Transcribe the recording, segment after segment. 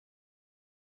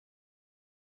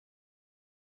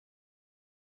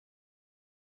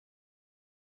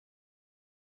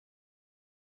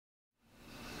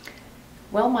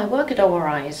Well, my work at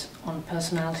ORI is on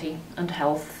personality and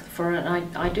health,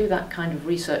 I do that kind of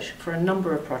research for a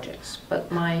number of projects, but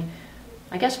I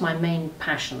guess my main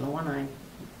passion, the one I'm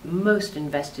most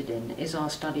invested in, is our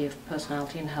study of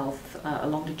personality and health, a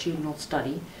longitudinal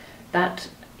study that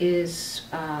is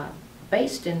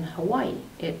based in Hawaii.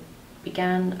 It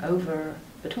began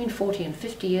between 40 and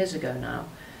 50 years ago now,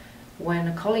 when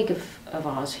a colleague of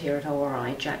ours here at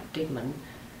ORI, Jack Digman,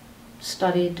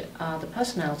 studied the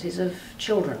personalities of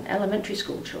children, elementary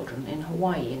school children in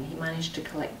Hawaii, and he managed to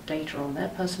collect data on their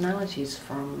personalities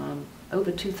from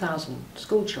over 2,000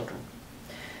 school children.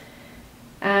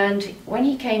 And when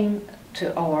he came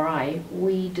to ORI,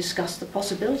 we discussed the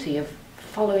possibility of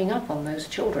following up on those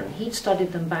children. He'd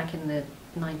studied them back in the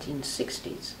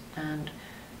 1960s, and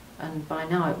by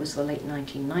now it was the late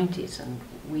 1990s, and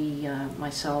we,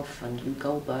 myself and Lou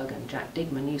Goldberg and Jack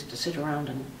Digman, used to sit around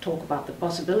and talk about the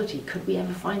possibility, could we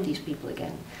ever find these people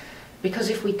again? Because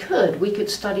if we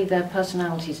could study their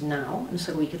personalities now, and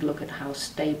so we could look at how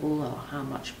stable or how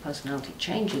much personality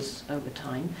changes over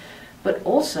time, but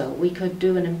also we could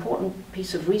do an important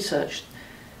piece of research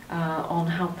on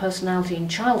how personality in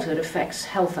childhood affects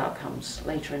health outcomes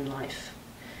later in life.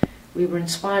 We were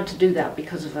inspired to do that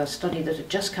because of a study that had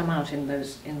just come out in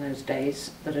those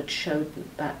days that had showed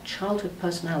that childhood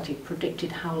personality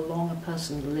predicted how long a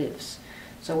person lives.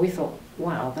 So we thought,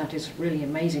 wow, that is a really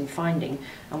amazing finding.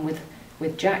 And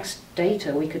with Jack's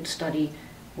data, we could study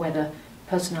whether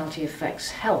personality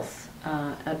affects health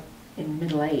in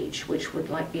middle age, which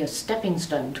would be a stepping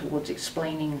stone towards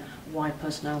explaining why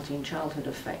personality in childhood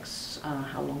affects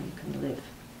how long you can live.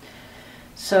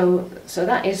 So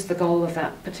that is the goal of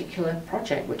that particular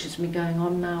project, which has been going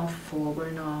on now we're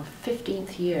in our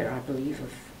 15th year, I believe,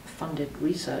 of funded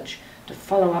research to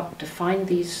follow up, to find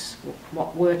these,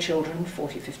 what were children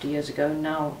 40, 50 years ago,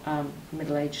 now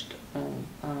middle-aged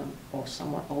or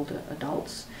somewhat older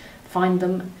adults, find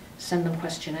them, send them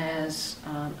questionnaires,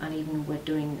 and even we're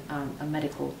doing a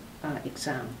medical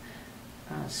exam,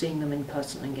 seeing them in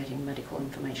person and getting medical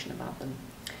information about them.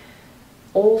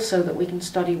 All so that we can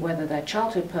study whether their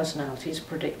childhood personalities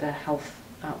predict their health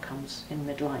outcomes in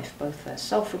midlife, both their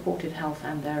self-reported health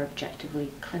and their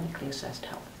objectively clinically assessed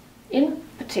health. In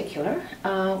particular,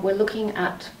 we're looking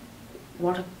at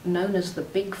what are known as the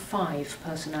Big Five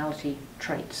personality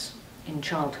traits in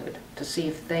childhood to see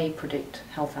if they predict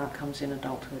health outcomes in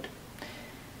adulthood.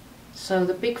 So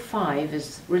the Big Five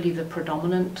is really the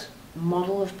predominant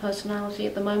model of personality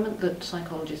at the moment that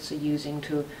psychologists are using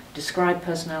to describe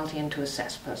personality and to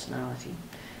assess personality.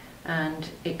 And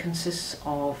it consists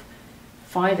of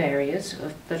 5 areas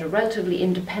that are relatively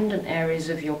independent areas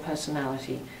of your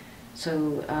personality.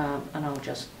 So, and I'll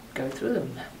just go through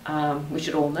them. We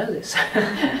should all know this.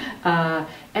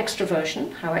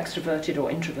 Extroversion, how extroverted or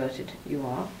introverted you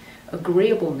are.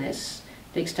 Agreeableness,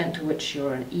 the extent to which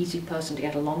you're an easy person to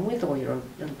get along with or you're a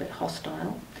little bit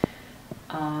hostile.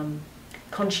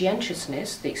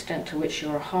 Conscientiousness, the extent to which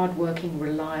you're a hard-working,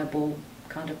 reliable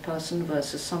kind of person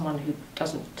versus someone who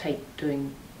doesn't take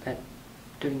doing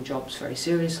jobs very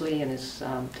seriously and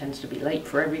tends to be late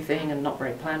for everything and not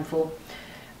very planful.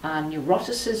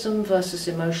 Neuroticism versus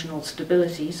emotional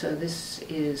stability, so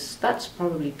that's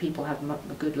probably people have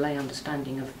a good lay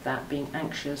understanding of that, being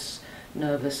anxious,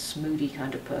 nervous, moody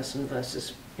kind of person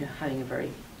versus having a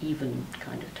very even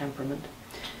kind of temperament.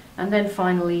 And then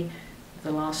finally,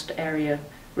 the last area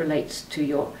relates to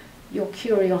your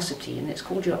curiosity, and it's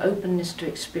called your openness to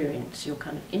experience, your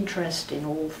kind of interest in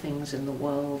all things in the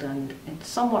world, and it's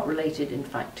somewhat related, in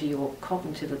fact, to your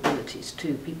cognitive abilities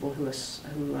too.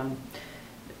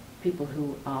 People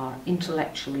who are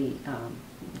intellectually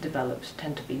developed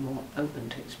tend to be more open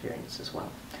to experience as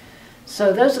well.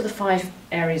 So those are the 5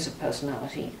 areas of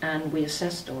personality, and we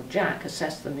assessed, or Jack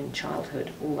assessed them in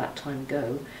childhood all that time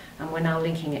ago, and we're now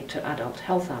linking it to adult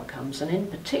health outcomes, and in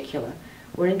particular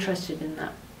we're interested in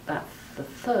the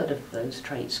third of those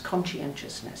traits,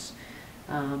 conscientiousness,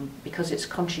 because it's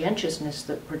conscientiousness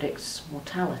that predicts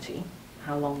mortality,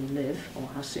 how long you live or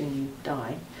how soon you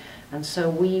die. And so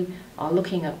we are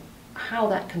looking at how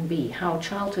that can be, how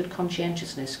childhood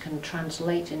conscientiousness can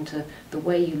translate into the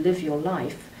way you live your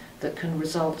life that can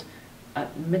result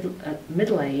at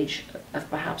middle age of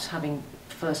perhaps having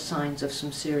first signs of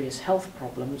some serious health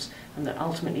problems, and that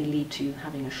ultimately lead to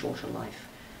having a shorter life.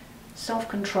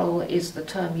 Self-control is the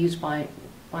term used by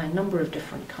a number of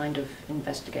different kind of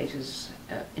investigators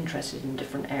interested in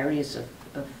different areas of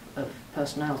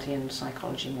personality and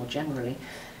psychology more generally.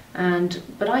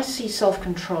 But I see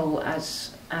self-control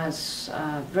as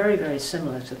very, very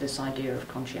similar to this idea of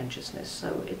conscientiousness.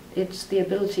 So it's the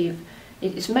ability of,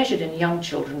 it's measured in young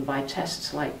children by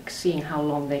tests like seeing how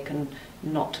long they can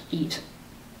not eat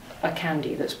a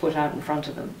candy that's put out in front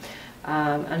of them.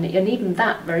 And even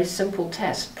that very simple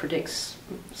test predicts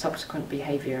subsequent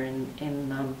behavior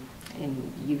in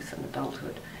youth and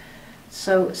adulthood.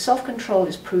 So self-control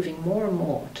is proving more and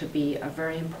more to be a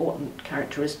very important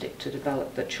characteristic to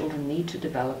develop, that children need to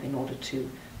develop in order to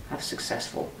have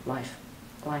successful life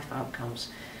outcomes.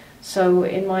 So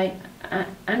in my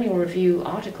annual review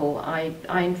article, I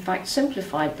in fact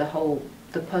simplified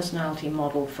the personality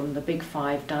model from the big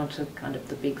five down to kind of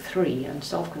the big three, and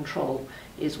self-control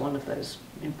is one of those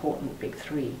important big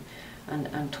three,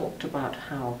 and talked about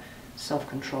how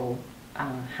self-control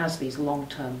has these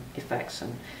long-term effects.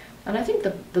 And I think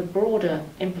the broader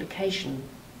implication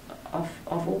of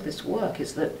all this work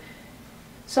is that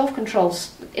self-control,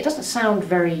 it doesn't sound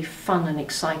very fun and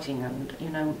exciting, and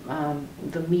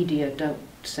the media don't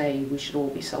say we should all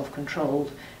be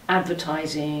self-controlled.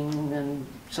 Advertising and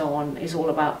so on is all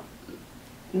about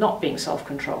not being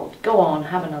self-controlled. Go on,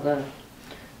 have another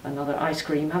ice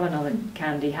cream, have another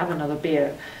candy, have another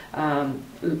beer.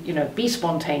 Be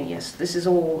spontaneous. This is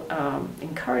all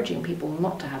encouraging people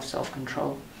not to have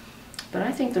self-control. But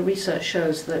I think the research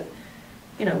shows that,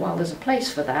 while there's a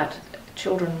place for that,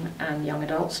 children and young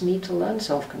adults need to learn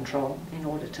self-control in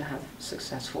order to have a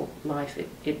successful life.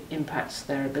 It impacts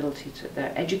their ability to,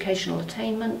 their educational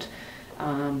attainment,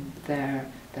 their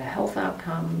health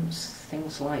outcomes,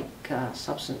 things like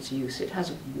substance use. It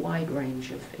has a wide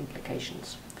range of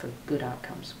implications for good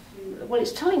outcomes. Well,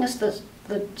 it's telling us that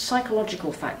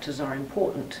psychological factors are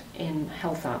important in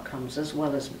health outcomes as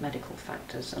well as medical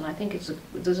factors, and I think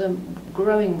there's a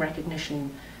growing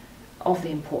recognition of the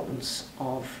importance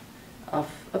of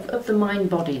the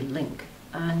mind-body link.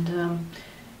 And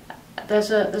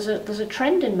there's a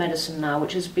trend in medicine now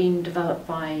which has been developed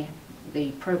by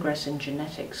the progress in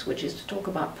genetics, which is to talk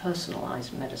about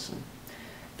personalized medicine.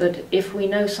 That if we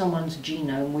know someone's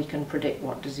genome, we can predict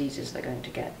what diseases they're going to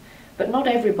get. But not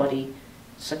everybody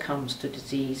succumbs to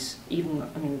disease,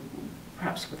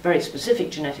 perhaps with very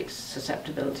specific genetic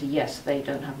susceptibility, yes, they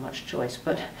don't have much choice.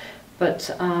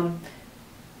 But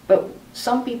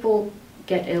some people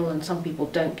get ill and some people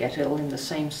don't get ill in the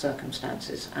same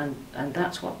circumstances, and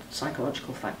that's what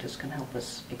psychological factors can help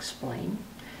us explain.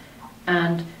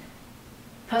 And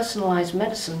personalized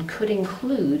medicine could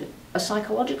include a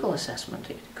psychological assessment.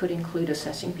 It could include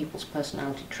assessing people's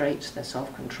personality traits, their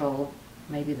self-control,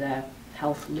 maybe their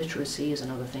health literacy is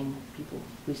another thing people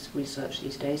research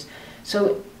these days.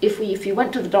 So if you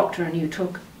went to the doctor and you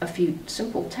took a few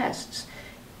simple tests,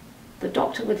 the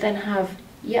doctor would then have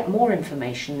yet more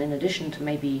information in addition to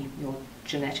maybe your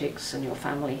genetics and your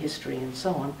family history and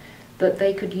so on, that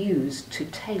they could use to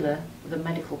tailor the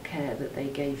medical care that they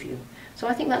gave you. So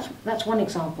I think that's one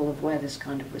example of where this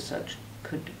kind of research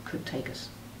could take us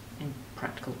in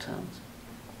practical terms.